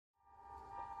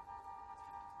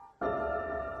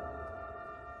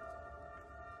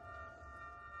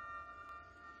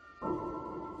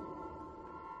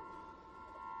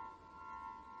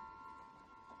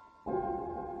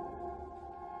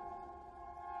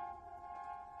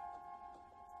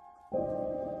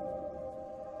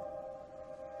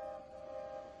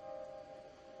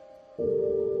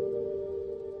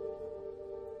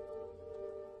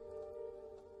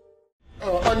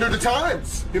Under the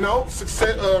times, you know,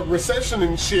 success, recession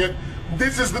and shit,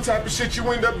 this is the type of shit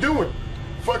you end up doing.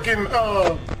 Fucking,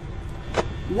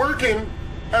 working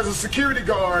as a security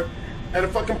guard at a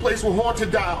fucking place with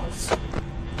haunted dolls.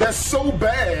 That's so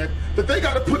bad that they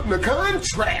gotta put in a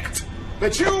contract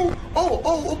that you,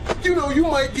 you know, you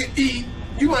might get eaten,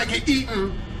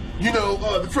 you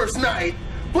know, the first night,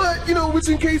 but, you know, which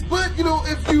in case, but, you know,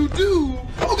 if you do,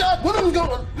 oh God, one of them's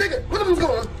gone, nigga, one of them's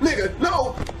gone, nigga,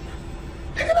 no.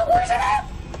 Nigga, no, where's it at?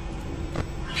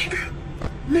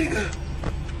 Nigga.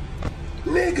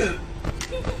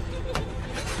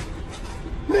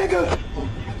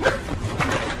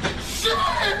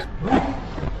 Shit!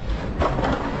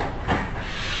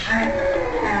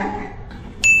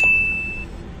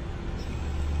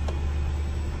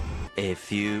 A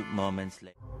few moments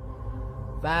later.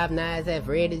 Five Nights at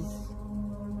Freddy's.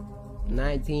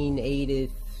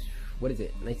 1980. What is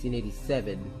it?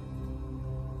 1987.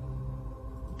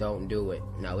 Don't do it.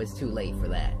 No, it's too late for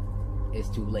that. It's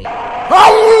too late.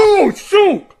 Oh,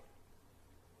 shoot!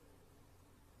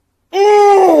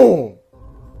 Oh!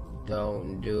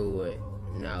 Don't do it.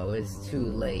 No, it's too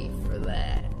late for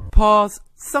that. Pause.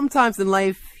 Sometimes in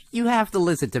life, you have to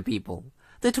listen to people.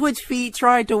 The Twitch feed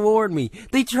tried to warn me.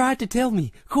 They tried to tell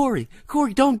me, Corey,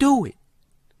 don't do it.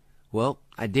 Well,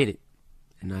 I did it.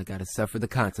 And I gotta suffer the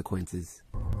consequences.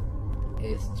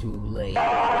 It's too late.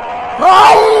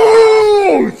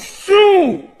 Oh,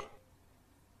 shoot!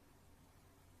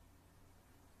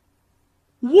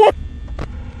 What?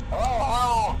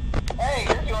 Oh, hey,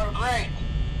 you're doing great.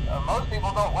 Most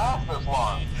people don't last this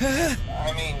long.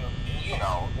 I mean, you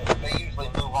know, they usually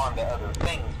move on to other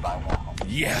things by now.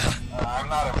 Yeah. I'm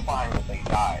not implying that they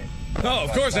died. Oh,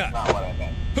 of course not. That's not what I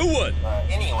meant. Who would?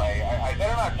 Anyway, I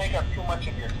better not take up too much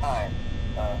of your time.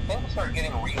 Things are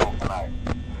getting real tonight.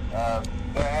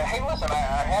 Hey, listen,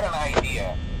 I had an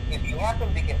idea. If you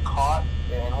happen to get caught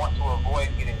and want to avoid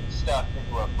getting stuffed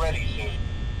into a Freddy suit,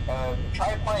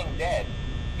 try playing dead.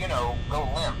 You know, go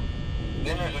limp.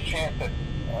 Then there's a chance that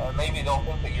maybe they'll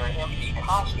think that you're an empty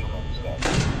costume instead.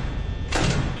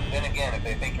 Then again, if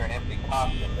they think you're an empty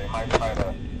costume, they might try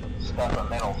to stuff a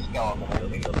metal skeleton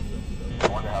into you. I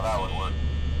wonder how that would work.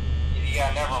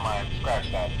 Yeah, never mind. Scratch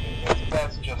that. It's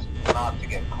best just not to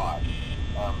get caught.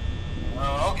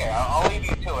 Okay, I'll leave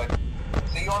you to it.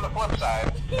 See you on the flip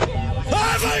side.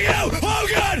 Ah, fuck you! Oh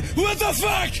God! What the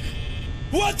fuck?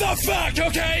 What the fuck?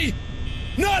 Okay?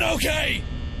 Not okay!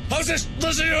 I was just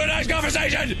listening to a nice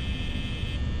conversation!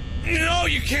 No,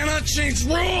 you cannot change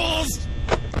rules!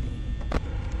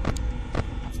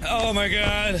 Oh my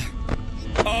God.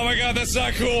 Oh my God, that's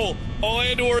not cool. All I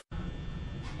had to worry.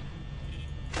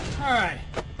 Alright,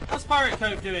 how's Pirate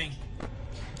Cove doing?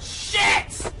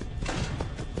 Shit!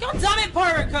 God damn it,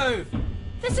 Pirate Cove!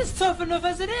 This is tough enough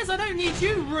as it is, I don't need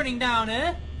you running down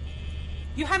here!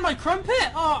 You had my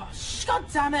crumpet? Oh, god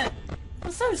damn it!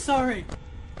 I'm so sorry!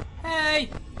 Hey!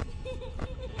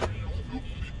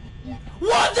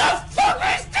 What the fuck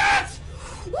is that?!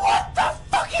 What the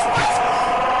fuck is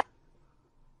that?!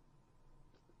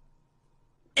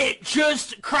 It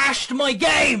just crashed my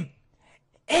game!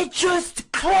 It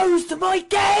just closed my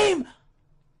game!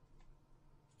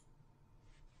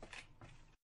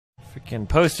 Freaking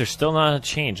poster's still not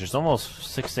changed. It's almost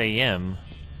 6 a.m.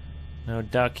 No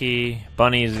Ducky.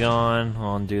 Bunny's gone.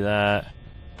 I'll undo that.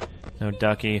 No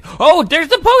Ducky. Oh, there's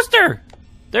the poster!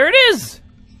 There it is!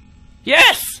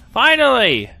 Yes!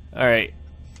 Finally! Alright.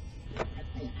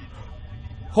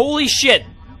 Holy shit!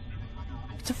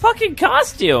 It's a fucking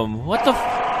costume! What the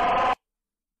f-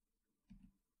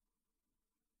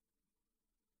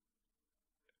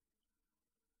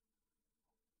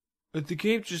 The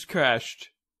game just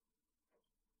crashed.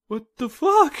 What the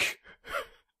fuck?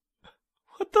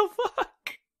 What the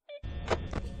fuck?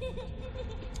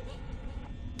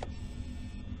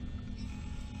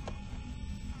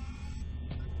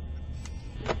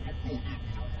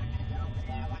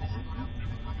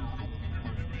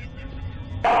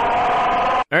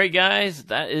 Alright guys,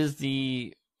 that is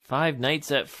the Five Nights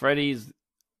at Freddy's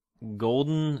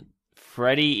Golden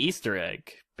Freddy Easter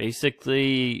egg.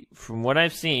 Basically, from what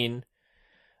I've seen,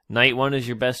 night one is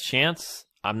your best chance.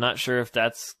 I'm not sure if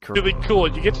that's correct. Really cool.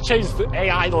 You get to change the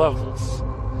AI levels.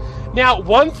 Now,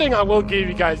 one thing I will give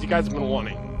you guys have been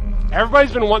wanting.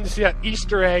 Everybody's been wanting to see that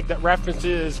Easter egg that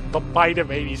references the bite of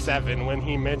 87 when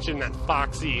he mentioned that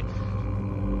Foxy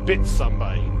bit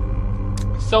somebody.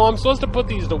 So I'm supposed to put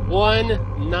these to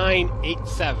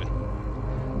 1987.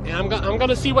 and I'm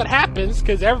gonna see what happens,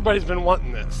 because everybody's been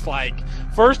wanting this. Like,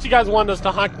 first you guys wanted us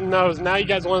to honk the nose, now you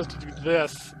guys want us to do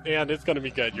this, and it's gonna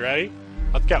be good. You ready?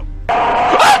 Let's go.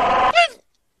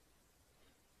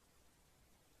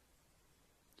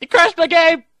 It crashed my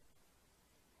game!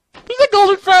 Who's a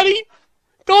Golden Freddy?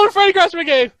 Golden Freddy crashed my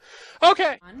game!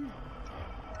 Okay.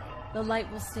 The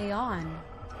light will stay on.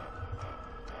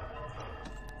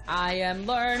 I am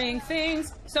learning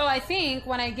things. So I think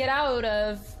when I get out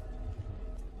of...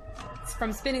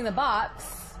 from spinning the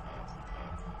box...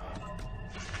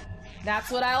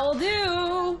 that's what I will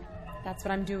do! That's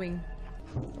what I'm doing.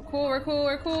 We're cool, we're cool,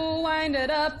 we're cool. Wind it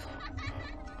up.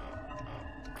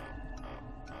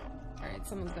 Alright,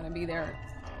 someone's gonna be there.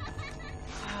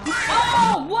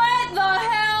 Oh, what the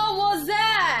hell was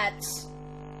that?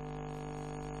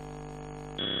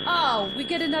 Oh, we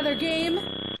get another game?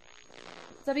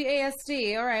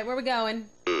 WASD. Alright, where are we going?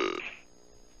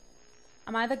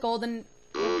 Am I the golden...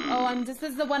 oh, this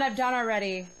is the one I've done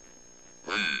already.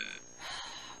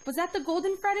 Was that the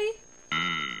Golden Freddy?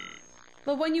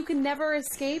 The one you can never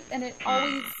escape and it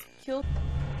always kills...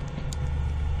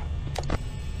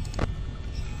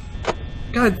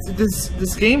 God,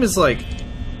 this game is like...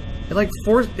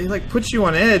 it puts you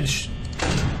on edge.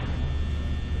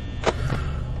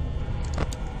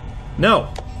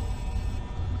 No.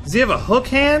 Does he have a hook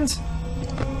hand?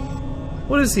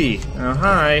 What is he? Oh,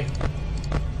 hi.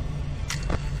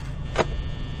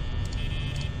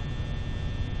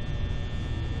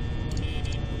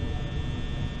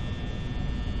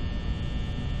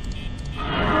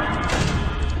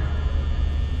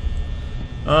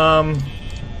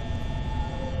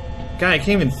 God, I can't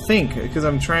even think because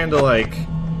I'm trying to like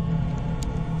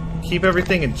keep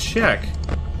everything in check.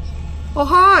 Oh,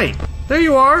 hi! There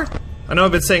you are! I know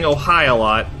I've been saying oh hi a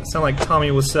lot. I sound like Tommy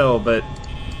Wiseau, but...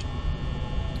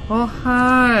 oh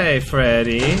hi,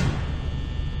 Freddy.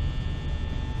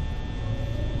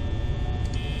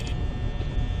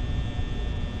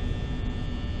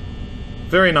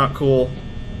 Very not cool.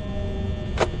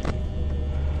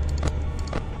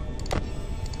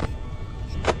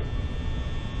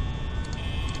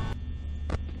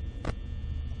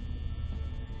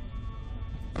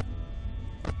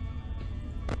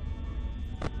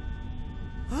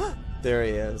 There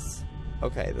he is.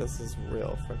 Okay, this is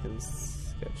real freaking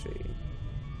sketchy.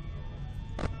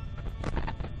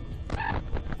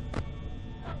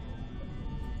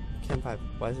 Cam 5,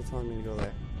 why is it telling me to go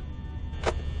there?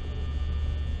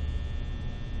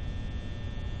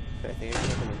 Okay, I think I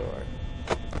can open the door.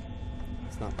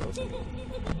 It's not closing.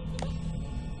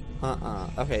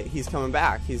 Okay, he's coming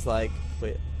back. He's like,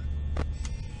 wait.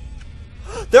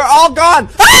 They're all gone!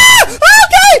 Ah!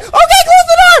 Okay! Okay, close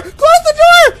the door! Close the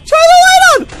door! Try the light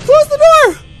on! Close the door!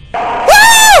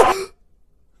 Ah!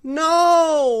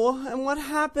 No! And what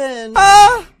happened?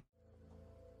 Ah!